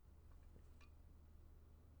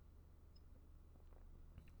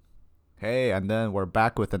Hey, and then we're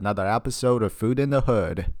back with another episode of Food in the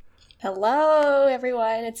Hood. Hello,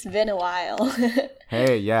 everyone. It's been a while.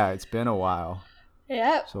 Hey, yeah, it's been a while.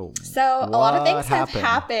 Yep. So, So, a lot of what things have happened?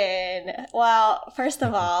 happened. Well, first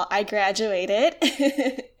of all, I graduated.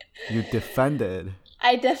 You defended.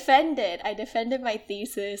 I defended my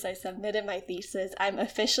thesis. I submitted my thesis. I'm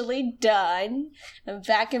officially done. I'm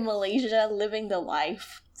back in Malaysia living the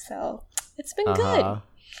life. So, it's been good. Uh-huh.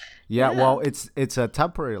 Yeah, Yeah. well, it's a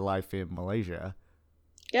temporary life in Malaysia.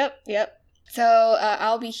 Yep. So,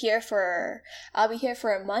 I'll be here for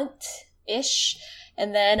a month ish,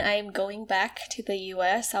 and then I'm going back to the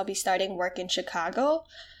US. I'll be starting work in Chicago.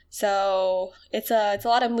 So, it's a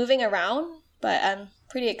lot of moving around, but I'm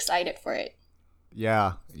pretty excited for it.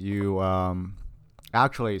 Yeah, you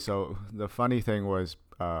actually, so the funny thing was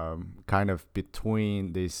kind of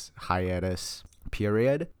between this hiatus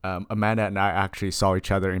period, Amanda and I actually saw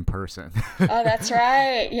each other in person. Oh, that's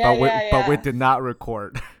right. Yeah, but we yeah. did not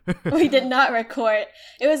record. We did not record.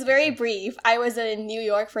 It was very brief. I was in New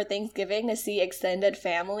York for Thanksgiving to see extended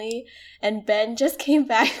family, and Ben just came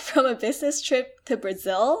back from a business trip to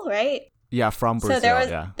Brazil, right? Yeah, from So there Brazil, was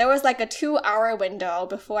yeah. there was like a 2 hour window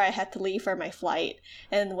before I had to leave for my flight,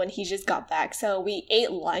 and when he just got back. So we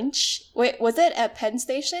ate lunch. Wait, was it at Penn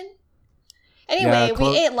Station? Yeah, Anyway,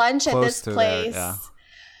 we ate lunch at close this to there, yeah. place.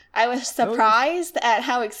 I was It was surprised at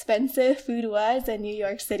how expensive food was in New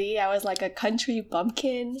York City. I was like a country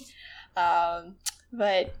bumpkin. Um,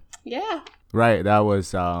 but yeah, right. That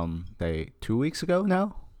was 2 weeks ago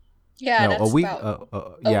now. yeah, No, a that's week. about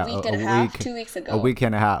a Yeah, week a and a half, week, 2 weeks a ago. week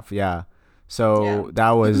and a half. Yeah. Yeah. So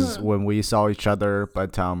that was when we saw each other,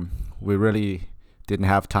 but we really didn't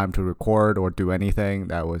have time to record or do anything.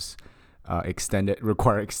 That was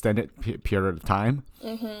require extended period of time.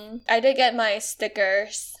 I did get my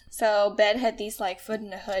stickers. So Ben had these like Food in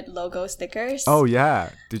the Hood logo stickers. Oh yeah,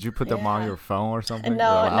 did you put them on Yeah. your phone or something? Your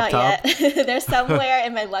No, not laptop? yet. They're somewhere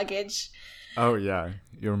in my luggage. Oh yeah,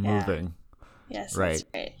 you're Yeah. moving. Yes, Right. that's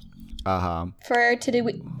right. Uh huh. For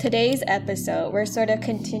today's episode, we're sort of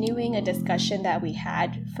continuing a discussion that we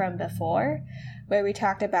had from before, where we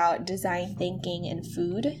talked about design thinking and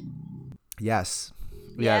food. Yes.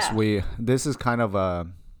 Yes, Yeah. we this is kind of a,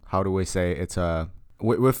 how do we say, it's a,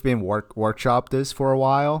 we've been workshop this for a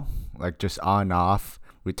while, like just on and off.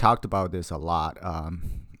 We talked about this a lot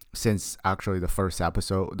since actually the first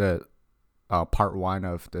episode, the part 1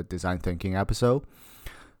 of the design thinking episode.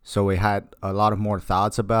 So we had a lot of more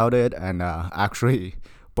thoughts about it, and actually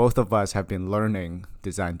both of us have been learning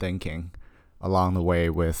design thinking along the way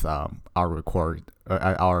with our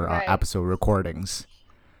Right. episode recordings.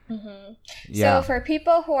 So, Yeah. for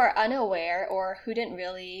people who are unaware or who didn't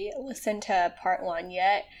really listen to part one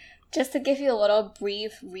yet, just to give you a little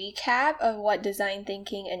brief recap of what design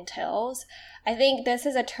thinking entails, I think this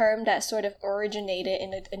is a term that sort of originated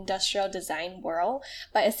in the industrial design world,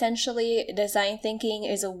 but essentially, design thinking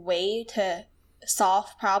is a way to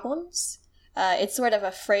solve problems. It's sort of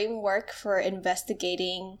a framework for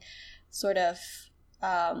investigating sort of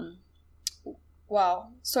um,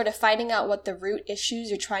 sort of finding out what the root issues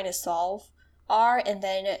you're trying to solve are, and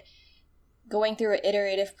then going through an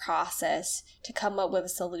iterative process to come up with a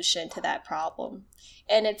solution to that problem.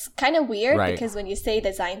 And it's kind of weird Right. because when you say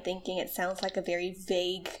design thinking, it sounds like a very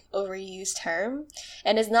vague, overused term.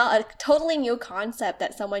 And it's not a totally new concept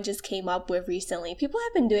that someone just came up with recently. People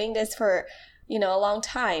have been doing this for, a long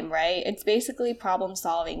time, right? It's basically problem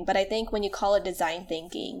solving. But I think when you call it design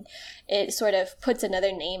thinking, it sort of puts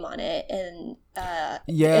another name on it, and it's a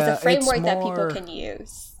Yeah, it's framework that people more. can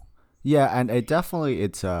use. Yeah, and it's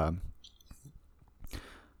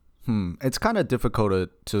kind of difficult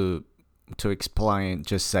to explain.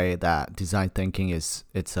 Just say that design thinking is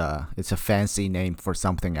it's a fancy name for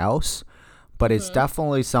something else, but it's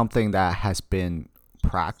definitely something that has been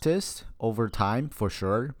practiced over time for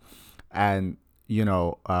sure. And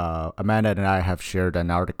Amanda and I have shared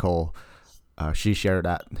an article. She shared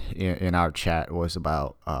that in our chat, was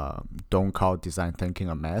about don't call design thinking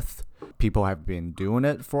a myth. People have been doing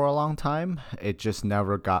it for a long time. It just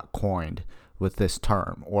never got coined with this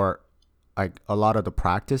term, or like a lot of the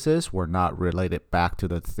practices were not related back to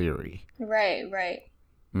the theory. Right.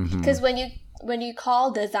 Mm-hmm. Because when you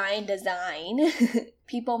call design,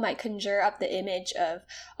 people might conjure up the image of,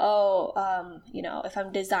 if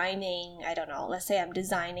I'm designing, I don't know, let's say I'm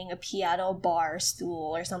designing a piano bar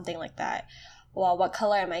stool or something like that. Well, what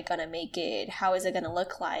color am I gonna make it? How is it gonna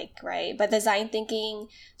look like, right? But design thinking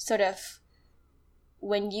sort of,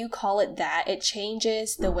 when you call it that, it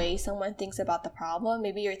changes the way someone thinks about the problem.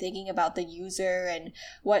 Maybe you're thinking about the user and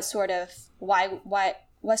what sort of why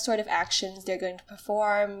what sort of actions they're going to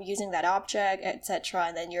perform using that object, etc.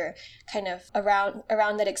 And then you're kind of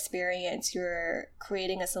around that experience, you're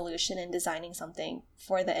creating a solution and designing something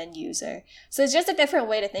for the end user. So it's just a different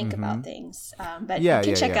way to think about things. But you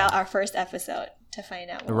can check out our first episode to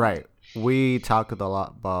find out more. Right. We talked a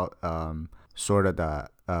lot about sort of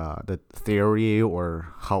the theory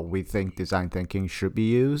or how we think design thinking should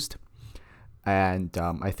be used. And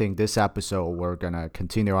I think this episode we're going to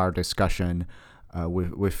continue our discussion.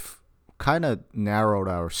 We've kind of narrowed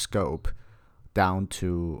our scope down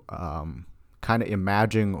to kind of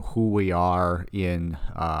imagine who we are in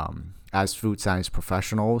as food science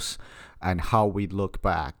professionals and how we look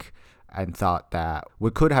back and thought that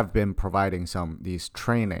we could have been providing these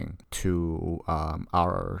training to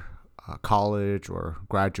our college or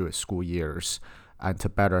graduate school years and to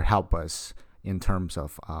better help us in terms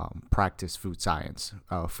of practice food science,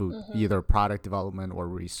 either product development or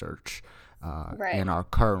research. In our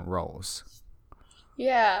current roles.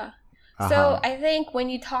 Yeah. So I think when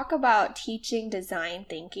you talk about teaching design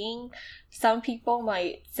thinking, some people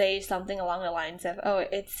might say something along the lines of, oh,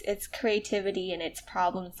 it's creativity and it's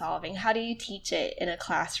problem solving. How do you teach it in a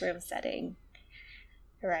classroom setting?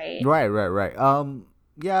 Right. Right.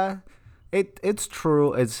 Yeah. It's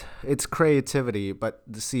true. It's creativity, but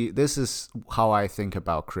see, this is how I think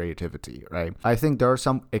about creativity, right? I think there are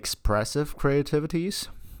some expressive creativities.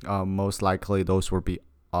 Most likely those will be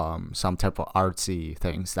some type of artsy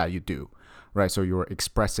things that you do, right? So you're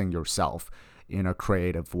expressing yourself in a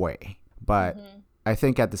creative way. But I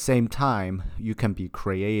think at the same time, you can be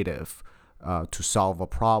creative to solve a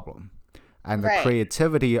problem. And the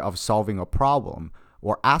creativity of solving a problem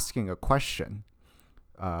or asking a question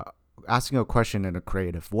in a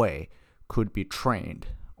creative way could be trained,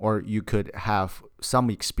 or you could have some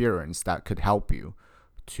experience that could help you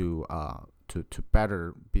to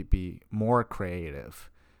better be more creative,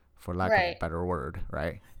 for lack of a better word,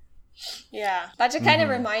 right? Yeah, that just kind of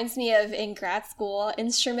reminds me of in grad school,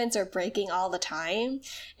 instruments are breaking all the time.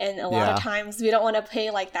 And a lot of times we don't want to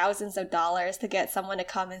pay like thousands of dollars to get someone to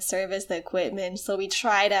come and service the equipment. So we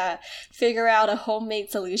try to figure out a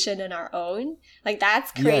homemade solution on our own. Like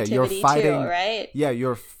that's creativity too, right? Yeah,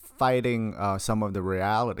 you're fighting some of the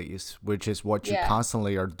realities, which is what you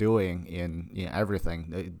constantly are doing in everything,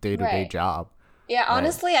 the day-to-day job. Yeah,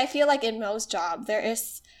 honestly, I feel like in most jobs there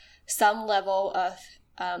is some level of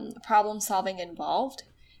problem solving involved,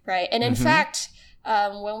 right? And in fact,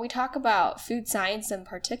 when we talk about food science in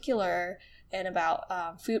particular and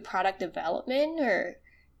about food product development or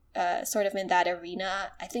sort of in that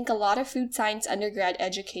arena, I think a lot of food science undergrad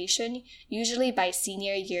education, usually by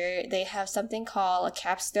senior year, they have something called a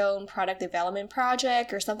capstone product development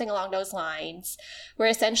project or something along those lines, where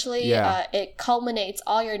essentially it culminates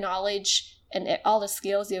all your knowledge and all the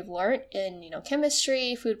skills you've learned in,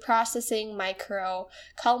 chemistry, food processing, micro,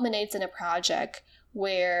 culminates in a project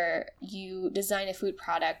where you design a food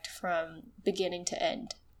product from beginning to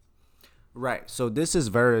end. Right. So this is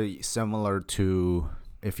very similar to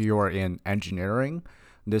if you are in engineering,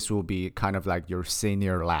 this will be kind of like your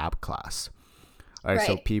senior lab class. Right.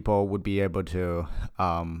 So people would be able to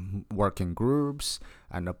work in groups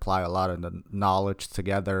and apply a lot of the knowledge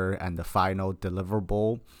together, and the final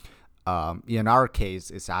deliverable, in our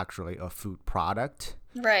case, it's actually a food product.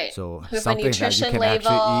 Right. So with something a nutrition that you can label,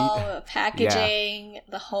 actually eat. Packaging,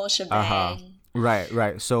 the whole shebang.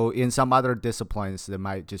 Right. So in some other disciplines, there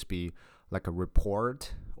might just be like a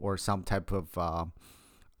report or some type of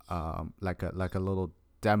like a little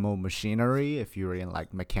demo machinery. If you're in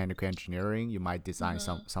like mechanical engineering, you might design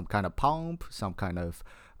some kind of pump, some kind of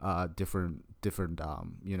different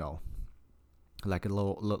like a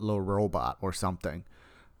little robot or something.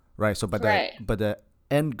 Right. So but the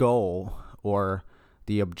end goal or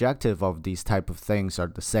the objective of these type of things are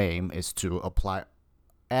the same, is to apply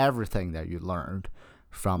everything that you learned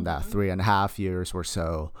from that 3.5 years or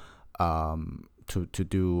so to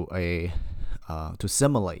do to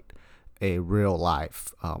simulate a real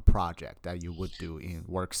life project that you would do in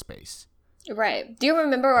workspace. Right. Do you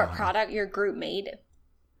remember what product your group made?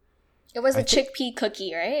 It was a chickpea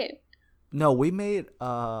cookie, right? No, we made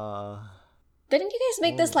Didn't you guys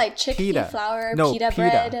make this like chickpea flour pita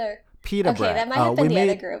bread? Or... Pita bread. Okay, that might have been the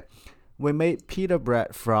other group. We made pita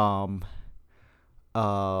bread from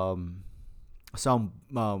some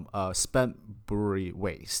spent brewery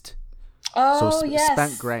waste. Oh, so yes.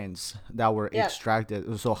 Spent grains that were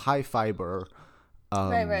extracted. So high fiber.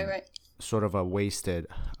 Right. Sort of a wasted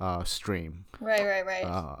stream. Right.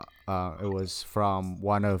 It was from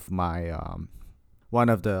one of the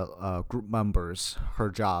group members, her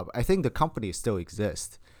job. I think the company still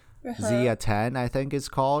exists. Zia 10, I think it's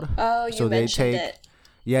called. Oh, you mentioned it.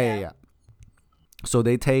 Yeah. So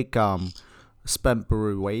they take spent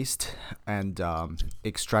brewery waste and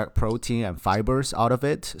extract protein and fibers out of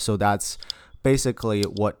it. So that's basically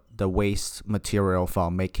what the waste material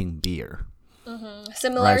from making beer.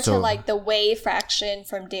 Similar Right. to So like the whey fraction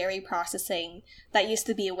from dairy processing that used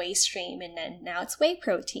to be a waste stream, and then now it's whey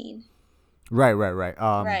protein. right. Right.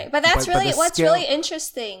 But that's but really the what's scale, really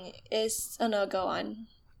interesting is oh no, go on.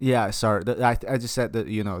 yeah. Sorry, I just said that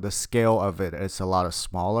the scale of it is a lot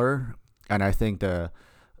smaller, and I think the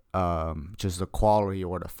just the quality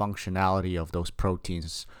or the functionality of those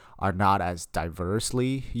proteins are not as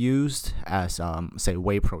diversely used as say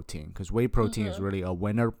whey protein, because whey protein is really a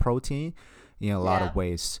winner protein in a lot of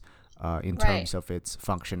ways in Right. terms of its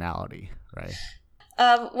functionality, right?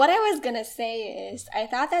 What I was gonna say is, I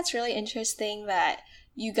thought that's really interesting that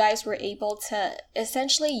you guys were able to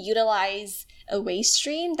essentially utilize a waste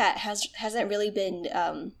stream that hasn't really been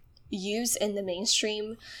used in the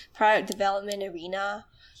mainstream product development arena.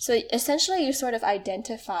 So essentially, you sort of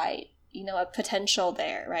identified, a potential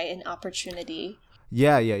there, right, an opportunity.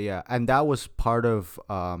 Yeah, and that was part of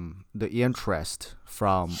the interest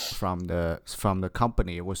from the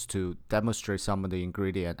company, was to demonstrate some of the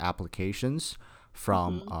ingredient applications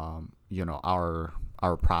from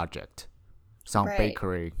our project, some Right.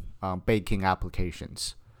 bakery baking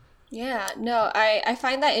applications. Yeah, no, I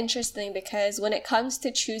find that interesting because when it comes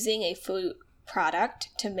to choosing a food product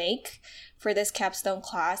to make for this capstone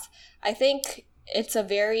class, I think it's a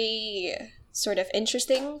very sort of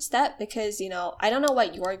interesting step because, I don't know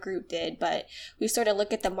what your group did, but we sort of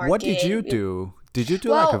look at the market. What did you do? Did you do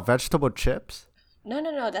like a Well, vegetable chips?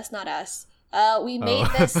 no, that's not us. We made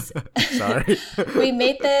Oh, this sorry. we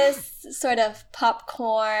made this sort of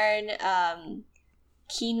popcorn,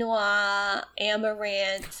 quinoa,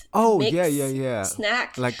 amaranth Oh, mix yeah.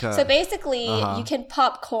 snack. Like So basically, you uh-huh. can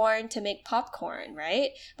pop corn to make popcorn, right?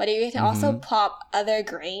 But you can also pop other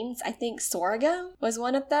grains. I think sorghum was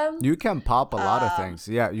one of them. You can pop a lot of things.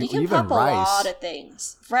 Yeah, You can even pop a lot rice. of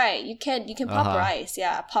things. Right. You can pop Uh-huh. rice.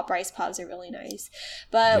 Yeah, pop rice pops are really nice.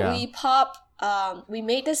 But Yeah. we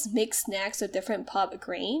made this mixed snacks with different pop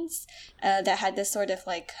grains that had this sort of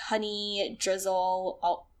like honey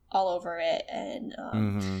drizzle all over it. And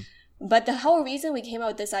but the whole reason we came out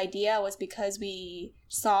with this idea was because we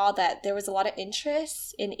saw that there was a lot of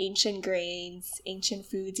interest in ancient grains, ancient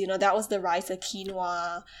foods. That was the rise of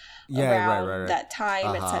quinoa Yeah, around right. that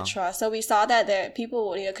time, etc. So we saw that the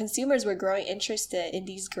people, consumers were growing interested in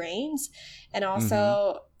these grains, and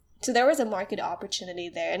also so there was a market opportunity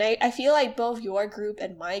there. And I feel like both your group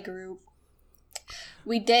and my group,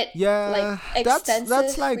 we did Yeah, like extensive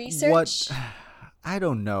that's like research. what I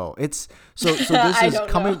don't know. It's so this I is don't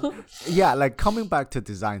coming know. yeah, like coming back to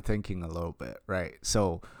design thinking a little bit, right?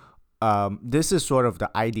 So this is sort of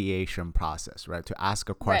the ideation process, right? To ask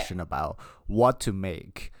a question about what to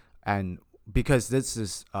make, and because this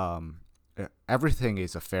is everything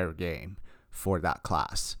is a fair game for that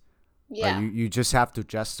class. Yeah. Right? You just have to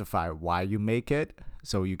justify why you make it,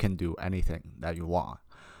 so you can do anything that you want.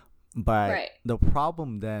 But the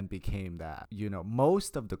problem then became that,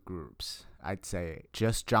 most of the groups, I'd say,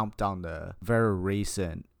 just jumped on the very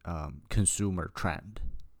recent consumer trend.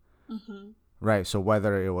 Right. So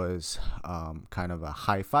whether it was kind of a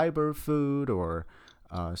high fiber food or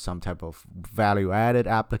some type of value added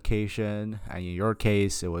application, and in your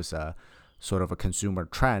case, it was a sort of a consumer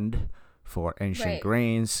trend for ancient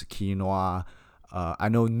grains, quinoa. I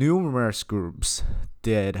know numerous groups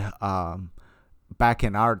did back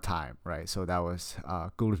in our time, right? So that was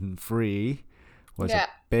gluten free was a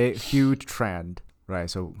big, huge trend, right?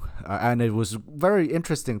 So and it was very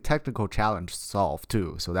interesting technical challenge to solve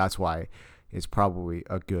too. So that's why it's probably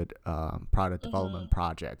a good product development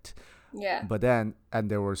project. Yeah. But then, and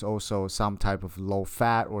there was also some type of low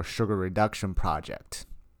fat or sugar reduction project.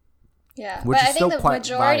 Yeah, which but is I think still the quite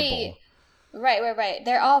majority, viable. right.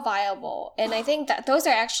 They're all viable, and I think that those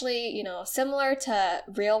are actually similar to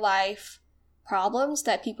real life problems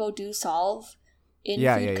that people do solve in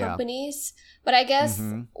food companies. But I guess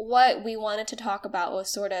what we wanted to talk about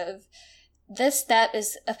was sort of this step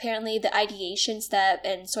is apparently the ideation step,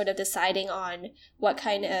 and sort of deciding on what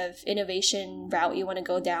kind of innovation route you want to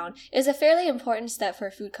go down is a fairly important step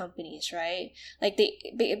for food companies, right? Like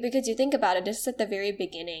because you think about it, this is at the very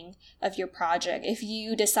beginning of your project. If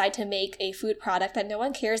you decide to make a food product that no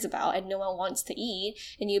one cares about and no one wants to eat,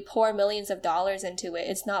 and you pour millions of dollars into it,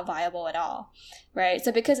 it's not viable at all, right?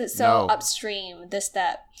 So because it's so upstream, this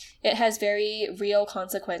step, it has very real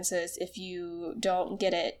consequences if you don't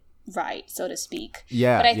get it right, so to speak.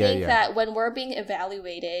 But I think that when we're being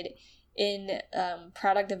evaluated in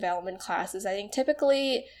product development classes, I think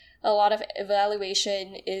typically a lot of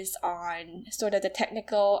evaluation is on sort of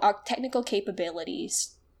the our technical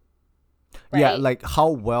capabilities, right? Yeah, like how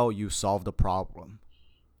well you solve the problem.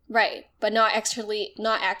 Right, but not actually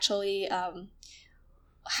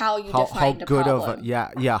how you How define the good problem.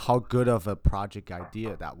 of how good of a project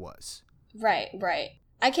idea that was. Right.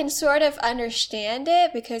 I can sort of understand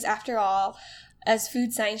it because after all, as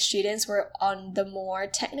food science students, we're on the more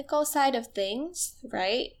technical side of things,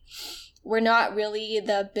 right? We're not really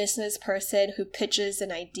the business person who pitches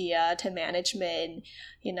an idea to management,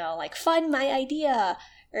 like fund my idea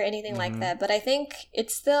or anything like that. But I think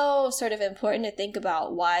it's still sort of important to think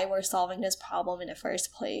about why we're solving this problem in the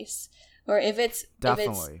first place. Or if it's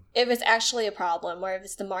actually a problem, or if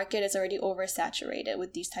it's the market is already oversaturated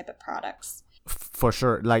with these type of products. For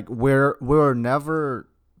sure. Like we're never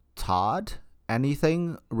taught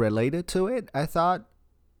anything related to it, I thought.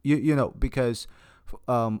 Because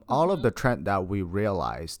all of the trend that we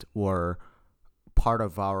realized were part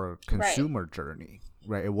of our consumer journey,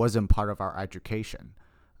 right? It wasn't part of our education.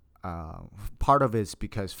 Part of it is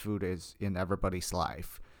because food is in everybody's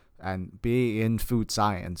life. And being in food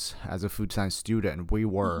science, as a food science student, we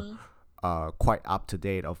were quite up to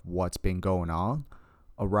date of what's been going on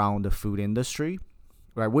around the food industry,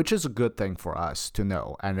 right? Which is a good thing for us to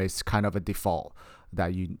know. And it's kind of a default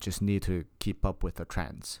that you just need to keep up with the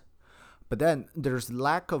trends. But then there's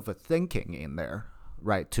lack of a thinking in there,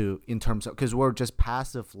 right? In terms of, because we're just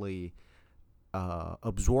passively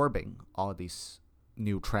absorbing all these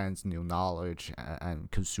new trends, new knowledge,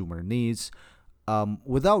 and consumer needs.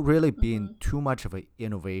 Without really being too much of an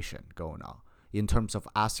innovation going on in terms of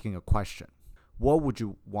asking a question. What would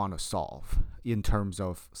you want to solve in terms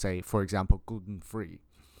of, say, for example, gluten-free?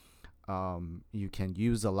 You can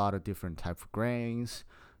use a lot of different types of grains.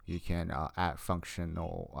 You can add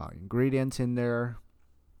functional ingredients in there.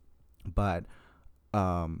 But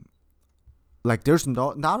there's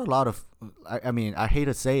not a lot of, I mean, I hate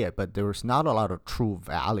to say it, but there's not a lot of true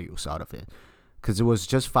values out of it. Because it was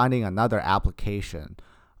just finding another application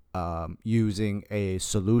using a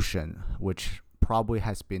solution which probably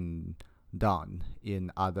has been done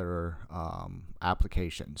in other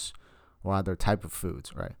applications or other type of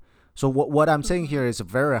foods, right? So what I'm saying here is a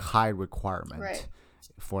very high requirement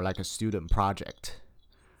for like a student project.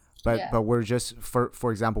 But we're just,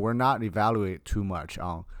 for example, we're not evaluating too much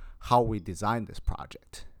on how we design this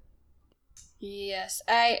project. Yes.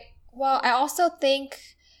 I also think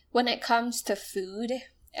when it comes to food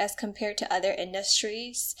as compared to other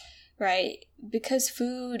industries, right? Because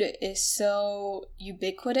food is so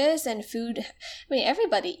ubiquitous and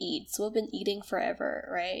everybody eats. We've been eating forever,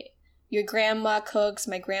 right? Your grandma cooks,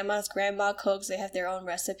 my grandma's grandma cooks, they have their own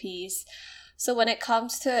recipes. So when it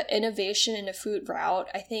comes to innovation in the food route,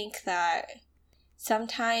 I think that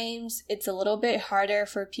sometimes it's a little bit harder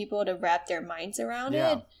for people to wrap their minds around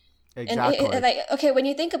it. Exactly. And when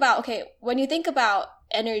you think about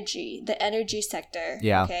energy, the energy sector,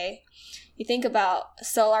 okay? You think about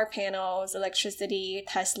solar panels, electricity,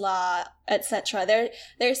 Tesla, etc.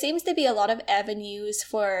 There seems to be a lot of avenues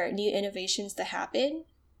for new innovations to happen,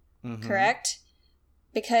 correct?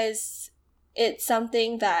 Because it's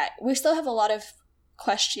something that we still have a lot of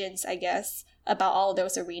questions, I guess, about all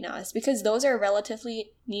those arenas, because those are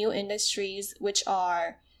relatively new industries which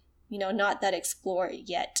are, not that explored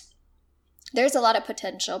yet. There's a lot of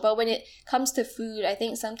potential, but when it comes to food, I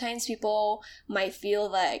think sometimes people might feel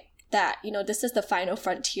like that, this is the final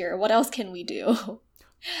frontier. What else can we do?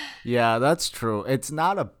 Yeah, that's true. It's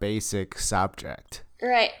not a basic subject.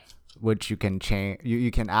 Right. Which you can change.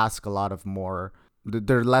 You can ask a lot of more.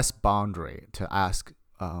 There's less boundary to ask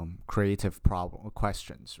creative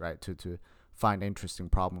questions, right? To find interesting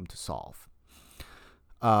problem to solve.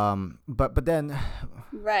 But then.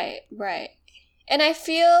 Right. And I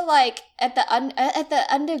feel like at the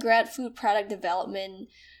undergrad food product development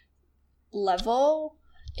level,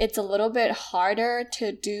 it's a little bit harder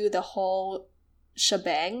to do the whole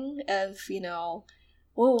shebang of,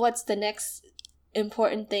 what's the next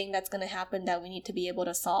important thing that's going to happen that we need to be able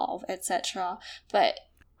to solve, etc. But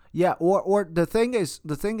yeah, or the thing is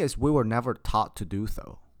we were never taught to do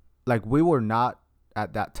so. Like we were not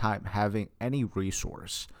at that time having any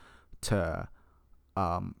resource to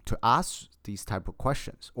ask these type of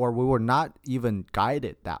questions, or we were not even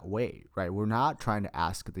guided that way, right? We're not trying to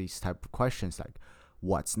ask these type of questions like,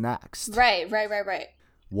 what's next? Right.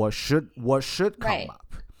 What should come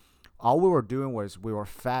up? All we were doing was we were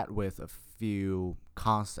fed with a few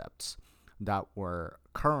concepts that were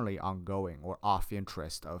currently ongoing or of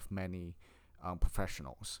interest of many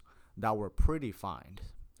professionals that were pretty fine,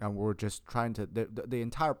 and we're just trying to. The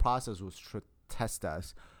entire process was to test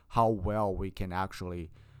us how well we can actually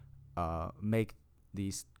make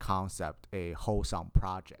these concept a wholesome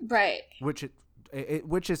project, Right.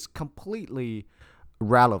 which is completely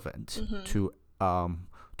relevant to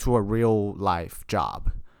a real life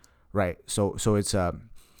job, right? So it's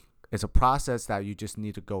a process that you just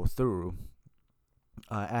need to go through,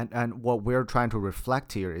 and what we're trying to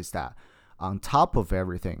reflect here is that on top of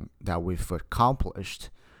everything that we've accomplished,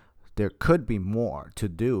 there could be more to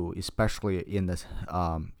do, especially in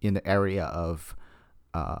the area of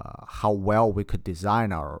how well we could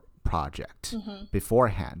design our project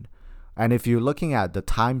beforehand. And if you're looking at the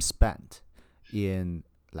time spent in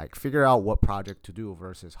like figure out what project to do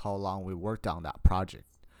versus how long we worked on that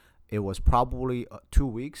project, it was probably 2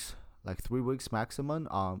 weeks, like 3 weeks maximum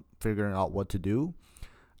on figuring out what to do.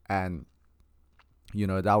 And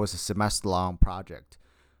that was a semester long project,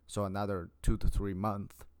 so another 2 to 3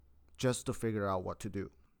 months just to figure out what to do,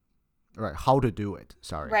 right? How to do it.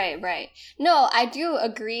 Sorry. Right. No, I do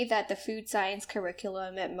agree that the food science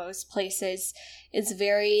curriculum at most places is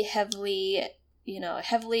very heavily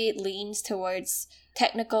leans towards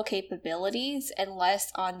technical capabilities and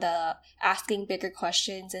less on the asking bigger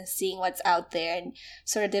questions and seeing what's out there and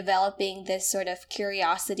sort of developing this sort of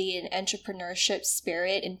curiosity and entrepreneurship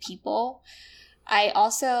spirit in people. I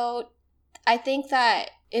think that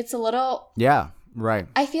it's a little... Yeah, right.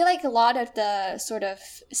 I feel like a lot of the sort of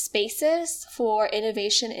spaces for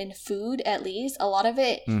innovation in food, at least, a lot of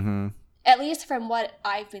it, at least from what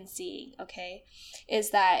I've been seeing, okay,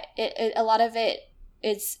 is that a lot of it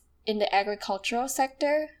is in the agricultural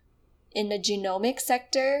sector, in the genomic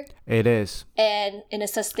sector. It is. And in the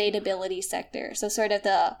sustainability sector. So sort of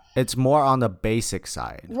it's more on the basic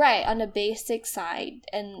side. Right, on the basic side.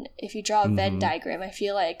 And if you draw a Venn diagram, I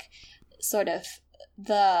feel like sort of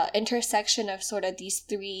the intersection of sort of these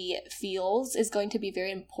three fields is going to be very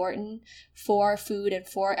important for food and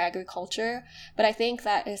for agriculture. But I think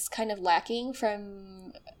that is kind of lacking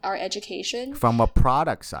from our education. From a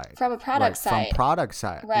product side. From product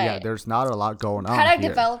side. Right. Yeah, there's not a lot going on Product here.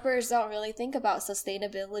 developers don't really think about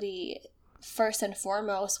sustainability first and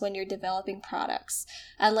foremost when you're developing products.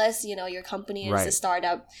 Unless, your company is a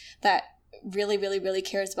startup that really, really, really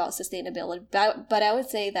cares about sustainability. But I would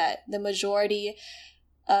say that the majority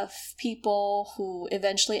of people who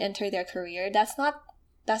eventually enter their career, that's not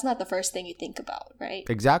the first thing you think about, right?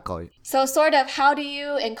 Exactly. So sort of how do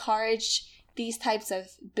you encourage these types of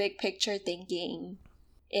big picture thinking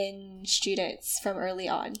in students from early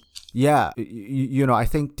on? Yeah, I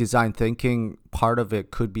think design thinking, part of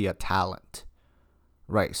it could be a talent,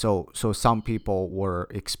 right? So some people were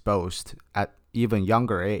exposed at even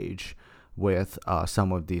younger age with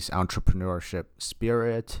some of these entrepreneurship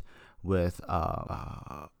spirit, with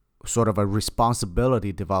sort of a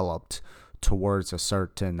responsibility developed towards a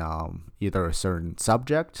certain either a certain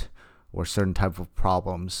subject or certain type of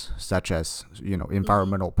problems, such as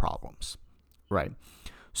environmental problems, right?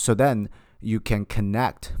 So then you can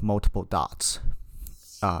connect multiple dots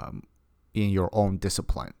in your own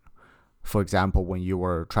discipline. For example, when you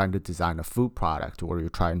were trying to design a food product, or you're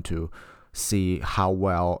trying to see how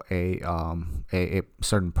well a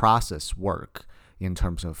certain process work in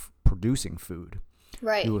terms of producing food,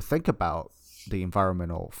 right? You will think about the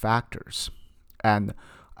environmental factors. And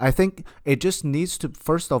I think it just needs to,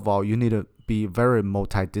 first of all, you need to be very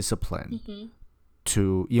multidisciplined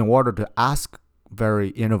in order to ask very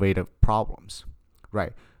innovative problems,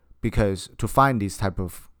 right? Because to find these type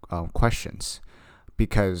of questions,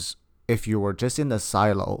 because if you were just in the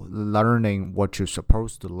silo learning what you're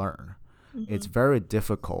supposed to learn, it's very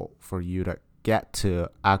difficult for you to get to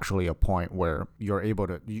actually a point where you're able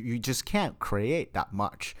to, you just can't create that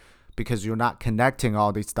much because you're not connecting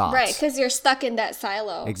all these dots. Right, because you're stuck in that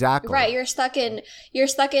silo. Exactly. Right, you're stuck in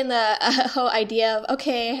the whole idea of,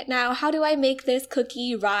 okay, now how do I make this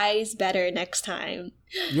cookie rise better next time?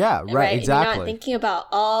 Yeah, right, exactly. And you're not thinking about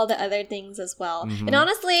all the other things as well. And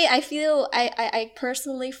honestly, I feel I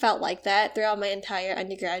personally felt like that throughout my entire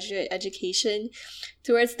undergraduate education.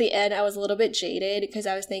 Towards the end, I was a little bit jaded because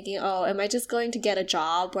I was thinking, oh, am I just going to get a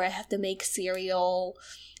job where I have to make cereal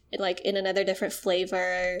in another different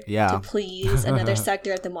flavor to please another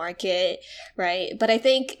sector of the market, right? But I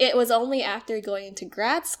think it was only after going into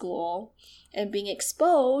grad school and being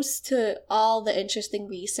exposed to all the interesting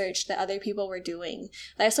research that other people were doing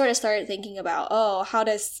that I sort of started thinking about, oh, how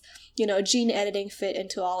does gene editing fit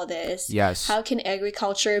into all of this? Yes. How can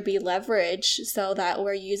agriculture be leveraged so that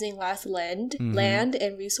we're using less land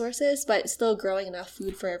and resources, but still growing enough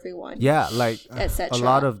food for everyone? Yeah, like a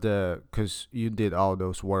lot of because you did all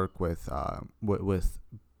those work with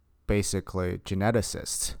basically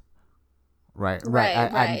geneticists, right? Right.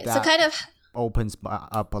 And So kind of opens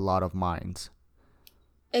up a lot of minds.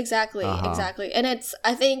 Exactly, Uh-huh. exactly. And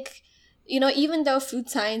I think, even though food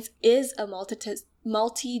science is a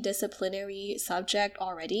multidisciplinary subject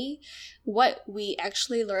already, what we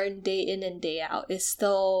actually learn day in and day out is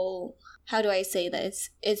still, how do I say this?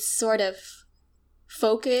 It's sort of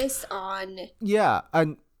focused on, Yeah,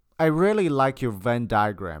 and I really like your Venn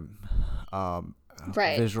diagram um,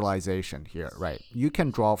 right, visualization here, right? You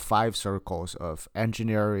can draw 5 circles of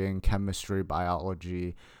engineering, chemistry,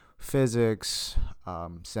 biology, physics,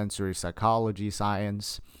 sensory psychology,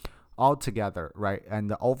 science, all together, right? And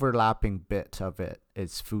the overlapping bit of it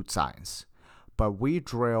is food science. But we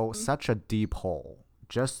drill such a deep hole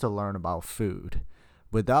just to learn about food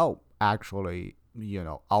without actually,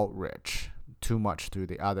 outreach too much to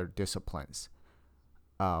the other disciplines.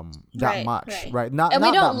 That right, much, right. right? Not And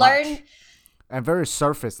we not don't that learn, much, and very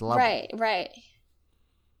surface level. right, right.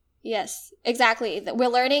 Yes, exactly. We're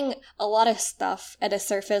learning a lot of stuff at a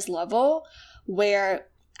surface level where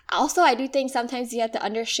also I do think sometimes you have to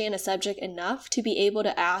understand a subject enough to be able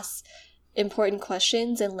to ask important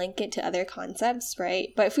questions and link it to other concepts, right?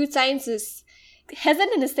 But food science is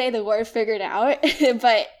hesitant to say the word figured out,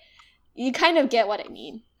 but you kind of get what I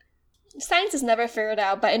mean. Science is never figured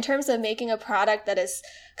out, but in terms of making a product that is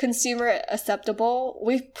consumer acceptable,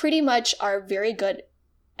 we pretty much are very good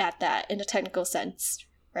at that in a technical sense,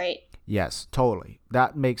 right? Yes, totally.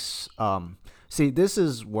 That makes see, this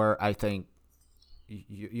is where I think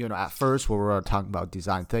at first when we were talking about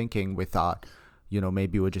design thinking, we thought,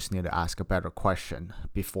 maybe we just need to ask a better question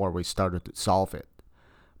before we started to solve it.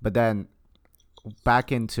 But then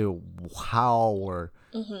back into how or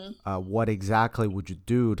what exactly would you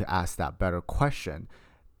do to ask that better question?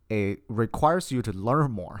 It requires you to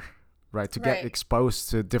learn more, right? To get Right. exposed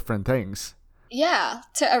to different things. Yeah,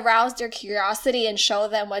 to arouse their curiosity and show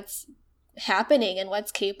them what's happening and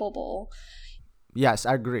what's capable. Yes,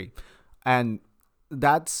 I agree. And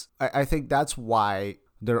I think that's why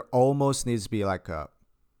there almost needs to be like a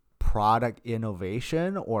product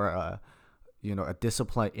innovation or a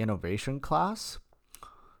discipline innovation class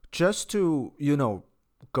just to,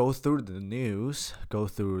 go through the news, go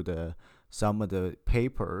through some of the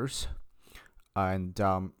papers and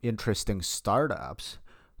interesting startups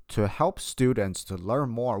to help students to learn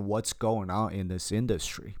more what's going on in this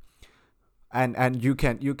industry. And you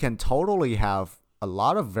can totally have a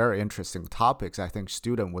lot of very interesting topics. I think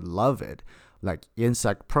student would love it, like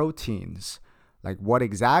insect proteins. Like what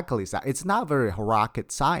exactly is that? It's not very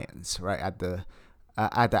rocket science, right? At the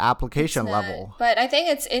It's application not, level. but I think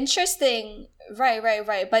it's interesting. Right, right,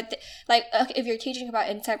 right. But like, if you're teaching about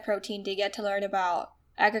insect protein, they get to learn about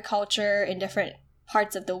agriculture in different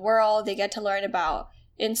parts of the world. They get to learn about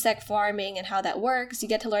insect farming and how that works. You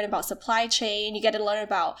get to learn about supply chain. You get to learn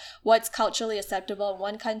about what's culturally acceptable in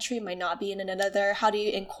one country might not be in another. How do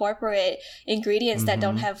you incorporate ingredients that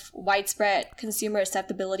don't Mm-hmm. have widespread consumer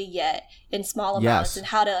acceptability yet in small amounts, Yes. and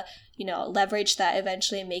how to leverage that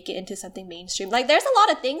eventually and make it into something mainstream. Like, there's a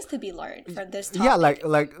lot of things to be learned from this Yeah, topic.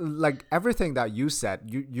 like everything that you said,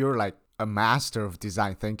 you're like a master of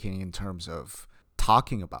design thinking in terms of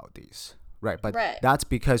talking about these, right? But Right. that's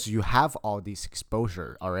because you have all these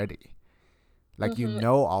exposure already. Like you Hmm.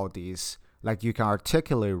 know all these, like you can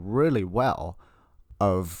articulate really well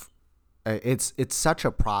of it's such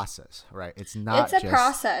a process, right? It's It's not a just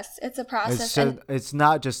process. It's a it's process. just, And it's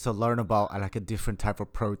not just to learn about like a different type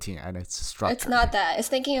of protein and its it's structure. not that. It's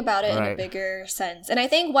thinking about it in a Right. bigger sense. And I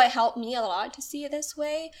think what helped me a lot to see it this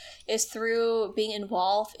way is through being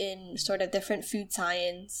involved in sort of different food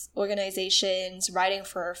science organizations, writing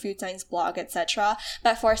for a food science blog, etc.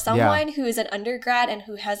 But for Yeah. someone who is an undergrad and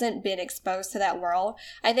who hasn't been exposed to that world,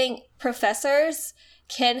 I think professors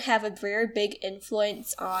can have a very big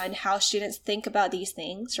influence on how students think about these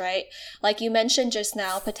things, right? Like you mentioned just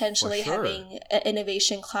now, potentially sure. having an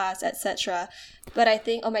innovation class, etc. But I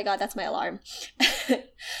think, oh my god, that's my alarm.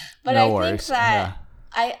 But No I think worries. that Yeah.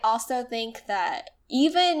 I also think that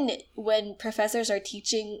even when professors are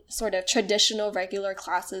teaching sort of traditional regular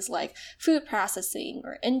classes like food processing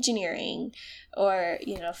or engineering or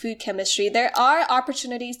food chemistry, there are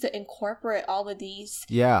opportunities to incorporate all of these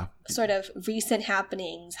Yeah. sort of recent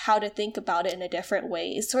happenings, how to think about it in a different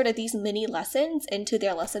way, sort of these mini lessons into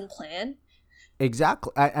their lesson plan.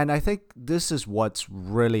 Exactly. And I think this is what's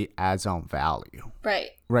really adds on value,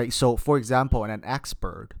 Right. right? So, for example, in an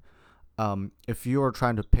expert, if you're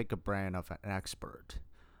trying to pick a brand of an expert,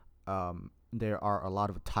 there are a lot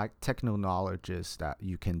of technical knowledges that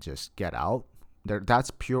you can just get out.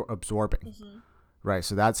 That's pure absorbing, right?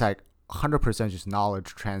 So that's like 100% just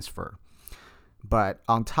knowledge transfer. But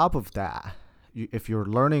on top of that, if you're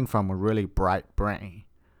learning from a really bright brain,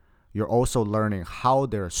 you're also learning how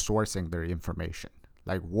they're sourcing their information.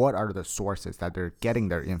 Like, what are the sources that they're getting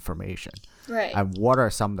their information? Right. And what are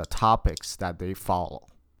some of the topics that they follow?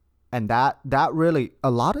 And that really, a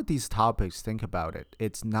lot of these topics, think about it,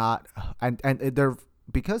 it's not, and they're,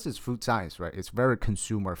 because it's food science, right? It's very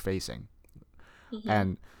consumer facing.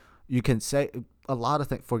 And you can say a lot of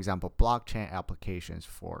things, for example, blockchain applications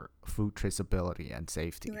for food traceability and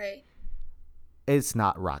safety. Right. It's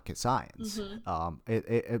not rocket science.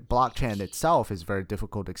 Blockchain itself is very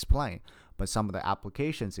difficult to explain, but some of the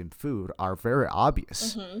applications in food are very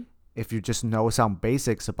obvious if you just know some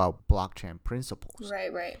basics about blockchain principles.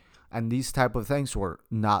 Right. And these type of things were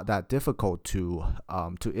not that difficult to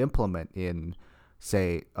implement in,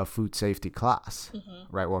 say, a food safety class,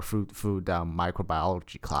 right, or food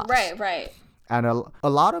microbiology class. Right. And a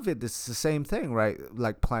lot of it is the same thing, right?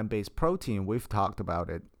 Like plant-based protein, we've talked about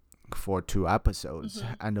it for 2 episodes,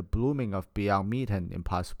 and the blooming of Beyond Meat and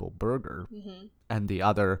Impossible Burger, and the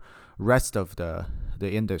other rest of the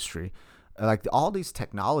industry. Like, all these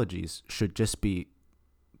technologies should just be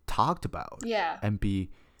talked about and be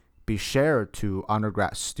shared to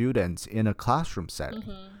undergrad students in a classroom setting.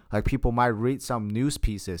 Like, people might read some news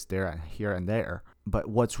pieces here and there, but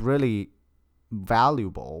what's really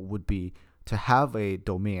valuable would be to have a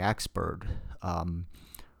domain expert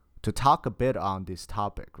to talk a bit on this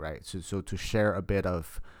topic, right? So to share a bit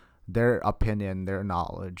of their opinion, their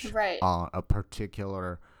knowledge on a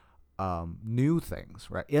particular new things,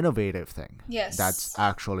 right? Innovative thing that's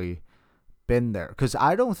actually been there. Because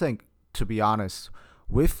I don't think, to be honest,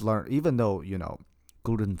 we've learned, even though,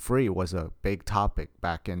 gluten-free was a big topic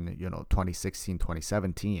back in, 2016,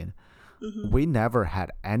 2017, we never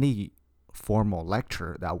had any formal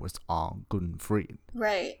lecture that was on gluten-free.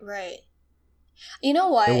 Right. You know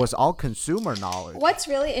what? It was all consumer knowledge. What's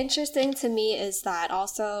really interesting to me is that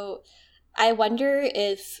also, I wonder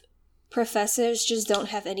if professors just don't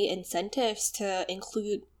have any incentives to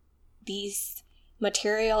include these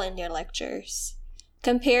material in their lectures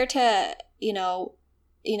compared to,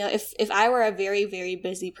 if I were a very, very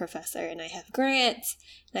busy professor and I have grants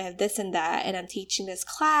and I have this and that and I'm teaching this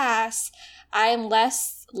class, I'm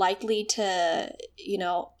less likely to,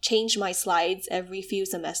 change my slides every few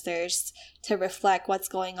semesters to reflect what's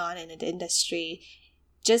going on in the industry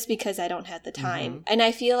just because I don't have the time. And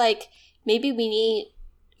I feel like maybe we need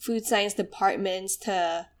food science departments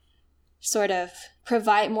to sort of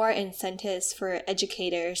provide more incentives for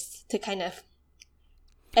educators to kind of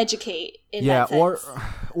educate in that sense.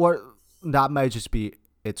 or that might just be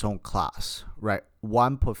its own class, right?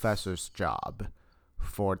 One professor's job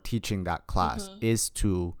for teaching that class is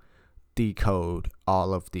to decode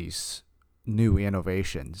all of these new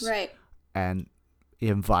innovations, right, and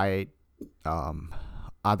invite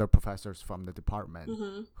other professors from the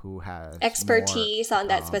department who has expertise more, on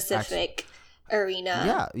that specific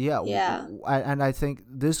arena. Yeah. And I think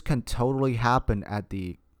this can totally happen at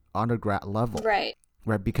the undergrad level, right?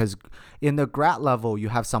 Because in the grad level, you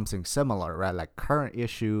have something similar, right? Like current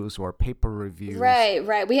issues or paper reviews.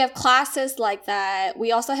 Right. We have classes like that.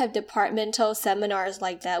 We also have departmental seminars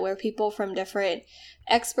like that where people from different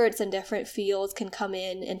experts in different fields can come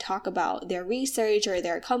in and talk about their research or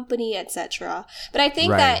their company, etc. But I think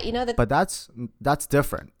that, But that's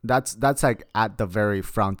different. That's like at the very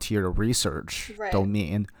frontier research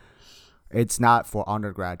domain. It's not for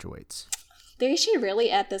undergraduates. They should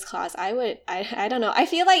really add this class. I don't know. I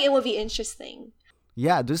feel like it would be interesting.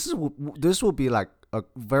 Yeah, this will be like a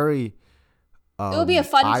very it would be a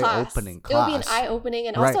fun class. Eye-opening class. It would be an eye-opening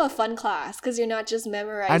and also a fun class because you're not just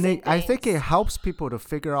memorizing things. I think it helps people to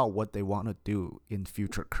figure out what they want to do in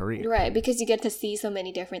future career. Right, because you get to see so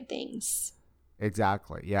many different things.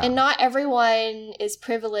 Exactly, yeah. And not everyone is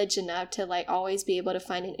privileged enough to like always be able to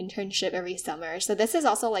find an internship every summer. So this is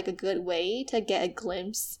also like a good way to get a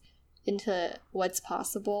glimpse into what's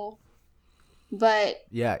possible. But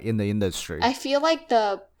yeah, in the industry, I feel like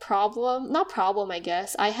the I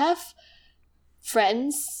guess, I have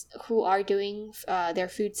friends who are doing their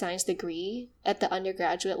food science degree at the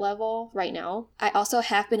undergraduate level right now. I also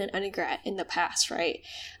have been an undergrad in the past, right?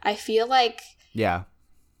 I feel like,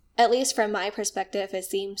 at least from my perspective, it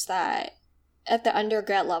seems that at the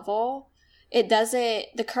undergrad level,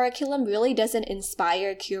 the curriculum really doesn't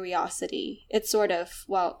inspire curiosity. It's sort of,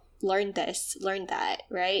 learn this, learn that,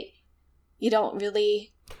 right? You don't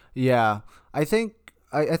really. Yeah, I think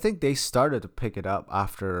they started to pick it up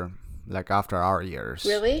after our years.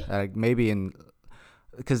 Really? Like maybe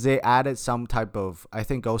because they added some type of. I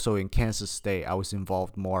think also in Kansas State, I was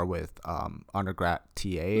involved more with undergrad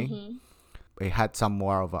TA. They had some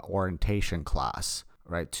more of an orientation class,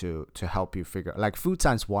 right, to help you figure like food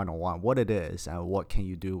science 101, what it is and what can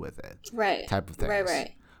you do with it, right? Type of things,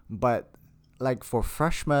 right. But like for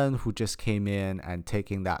freshmen who just came in and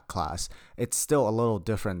taking that class, it's still a little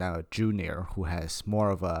different than a junior who has more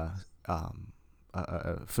of a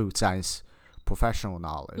food science professional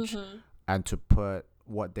knowledge, and to put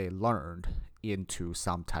what they learned into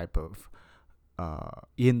some type of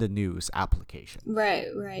in the news application.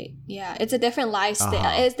 Right. Yeah, it's a different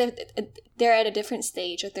lifestyle. They're at a different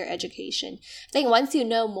stage of their education. I think once you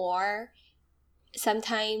know more,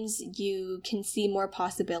 sometimes you can see more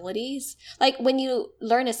possibilities. Like when you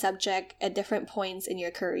learn a subject at different points in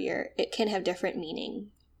your career, it can have different meaning,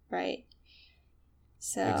 right?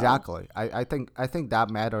 So Exactly. I think that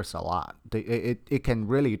matters a lot. It can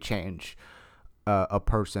really change a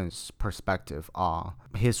person's perspective on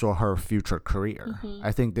his or her future career.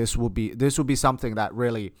 I think this will be something that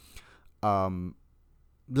really,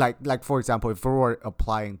 like for example, if we were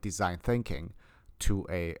applying design thinking to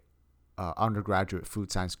a undergraduate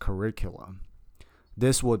food science curriculum,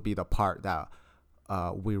 this would be the part that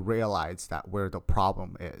we realize that where the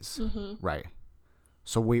problem is, right?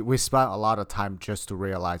 So we spent a lot of time just to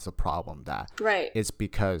realize the problem, that it's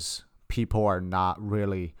because people are not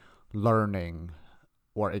really learning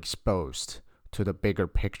or exposed to the bigger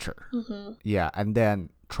picture. Yeah, and then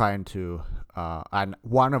trying to and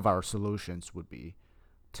one of our solutions would be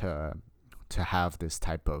to have this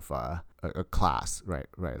type of a class, right,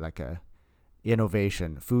 like a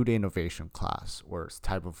food innovation class, or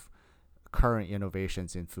type of current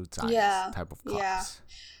innovations in food science type of class.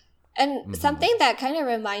 And something that kind of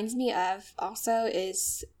reminds me of also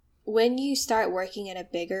is when you start working at a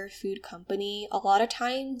bigger food company, a lot of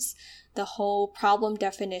times the whole problem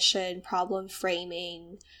definition, problem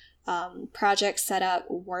framing, project setup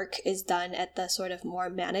work is done at the sort of more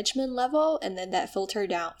management level, and then that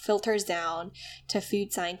filters down to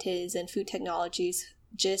food scientists and food technologies,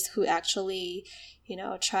 just who actually,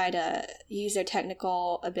 try to use their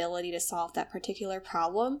technical ability to solve that particular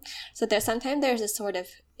problem. So sometimes there's a sort of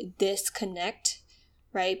disconnect,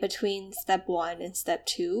 right, between step 1 and step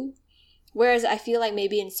 2. Whereas I feel like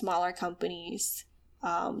maybe in smaller companies,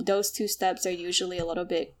 those 2 steps are usually a little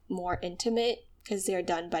bit more intimate because they're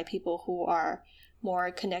done by people who are more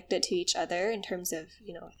connected to each other in terms of,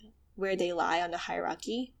 where they lie on the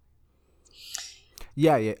hierarchy.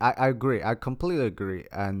 Yeah, I agree. I completely agree.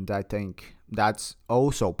 And I think that's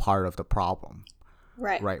also part of the problem.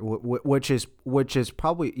 Right. Which is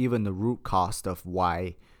probably even the root cause of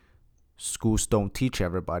why schools don't teach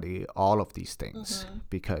everybody all of these things.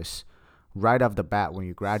 Because right off the bat, when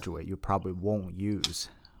you graduate, you probably won't use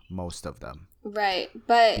most of them. Right.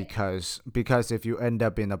 But because if you end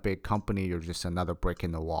up in a big company, you're just another brick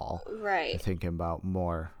in the wall. Right. You're thinking about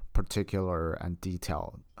more particular and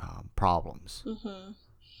detailed problems.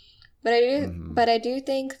 But I do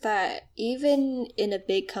think that even in a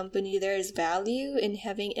big company, there is value in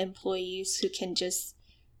having employees who can just,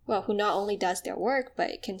 who not only does their work,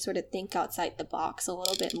 but can sort of think outside the box a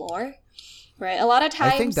little bit more, right? A lot of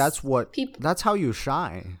times, I think that's how you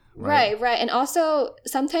shine. Right. And also,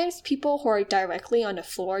 sometimes people who are directly on the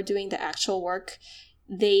floor doing the actual work,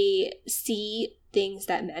 they see things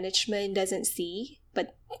that management doesn't see,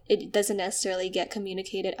 but it doesn't necessarily get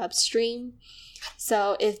communicated upstream.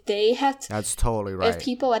 So if they have that's totally right. If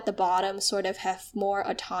people at the bottom sort of have more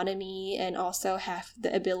autonomy and also have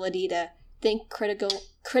the ability to think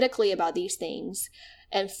critically about these things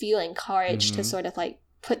and feel encouraged to sort of like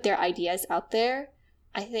put their ideas out there,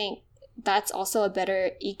 I think that's also a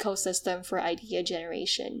better ecosystem for idea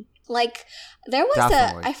generation. Like, there was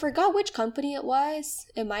I forgot which company it was.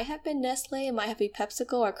 It might have been Nestle, it might have been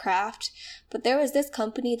PepsiCo or Kraft, but there was this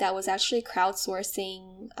company that was actually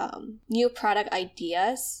crowdsourcing new product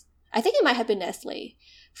ideas. I think it might have been Nestle,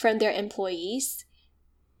 from their employees.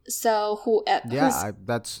 So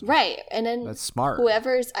that's right, and then that's smart.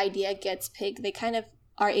 Whoever's idea gets picked, they kind of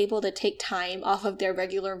are able to take time off of their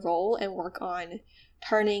regular role and work on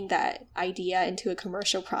turning that idea into a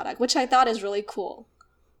commercial product, which I thought is really cool.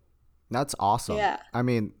 That's awesome. Yeah. I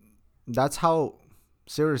mean, that's how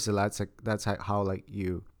seriously that's how like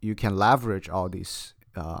you can leverage all these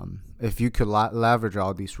if you could leverage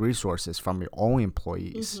all these resources from your own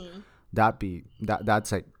employees,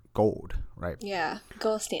 that's like gold, right? Yeah,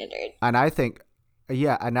 gold standard. And I think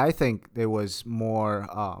there was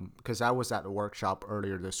more because I was at a workshop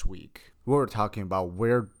earlier this week. We were talking about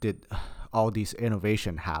where did all these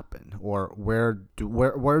innovation happen, or where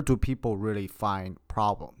do people really find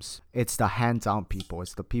problems? It's the hands-on people.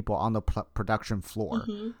 It's the people on the production floor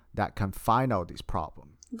that can find out these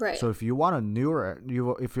problems. Right. So if you want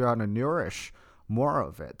to nourish more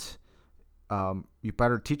of it, you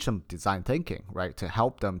better teach them design thinking, right? To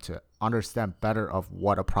help them to understand better of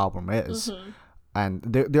what a problem is. and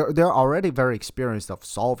they're already very experienced of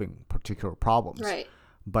solving particular problems. Right.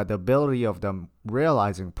 But the ability of them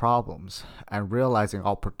realizing problems and realizing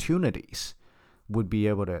opportunities would be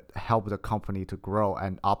able to help the company to grow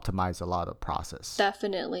and optimize a lot of process.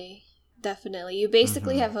 Definitely. You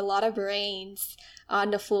basically have a lot of brains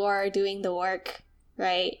on the floor doing the work,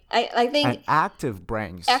 right? I think and active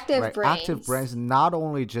brains. Active brains, not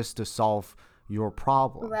only just to solve your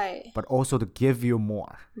problem, right, but also to give you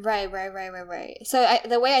more. Right. So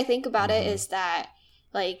the way I think about it is that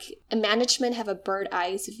like management have a bird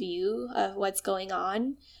eyes view of what's going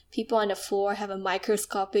on. People on the floor have a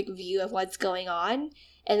microscopic view of what's going on.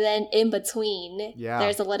 And then in between,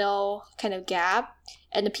 there's a little kind of gap.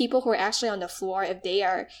 And the people who are actually on the floor, if they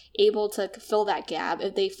are able to fill that gap,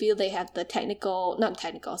 if they feel they have the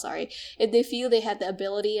if they feel they have the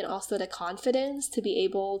ability and also the confidence to be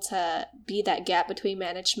able to be that gap between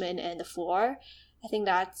management and the floor, I think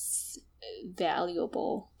that's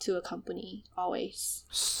valuable to a company always.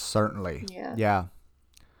 Certainly. Yeah.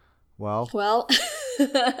 Well,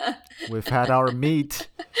 we've had our meat.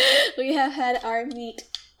 We have had our meat.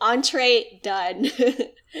 Entree done.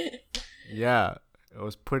 Yeah, it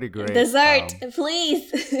was pretty great. Dessert,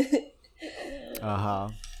 please.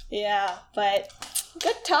 Yeah, but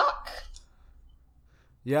good talk.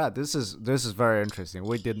 Yeah, this is very interesting.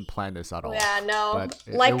 We didn't plan this at all. Yeah, no. But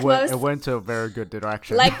it went to a very good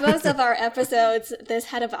direction. Like most of our episodes, this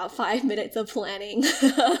had about 5 minutes of planning.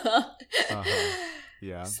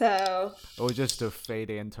 Yeah. So it was just to fade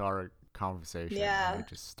into our conversation. Yeah. And it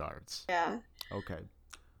just starts. Yeah. Okay.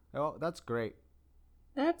 Well, that's great.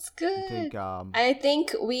 That's good. I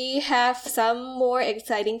think we have some more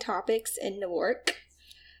exciting topics in the works.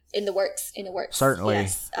 Certainly.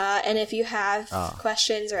 Yes. And if you have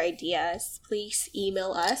questions or ideas, please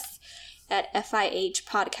email us at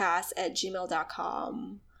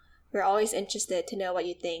fihpodcast@gmail.com. We're always interested to know what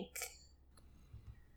you think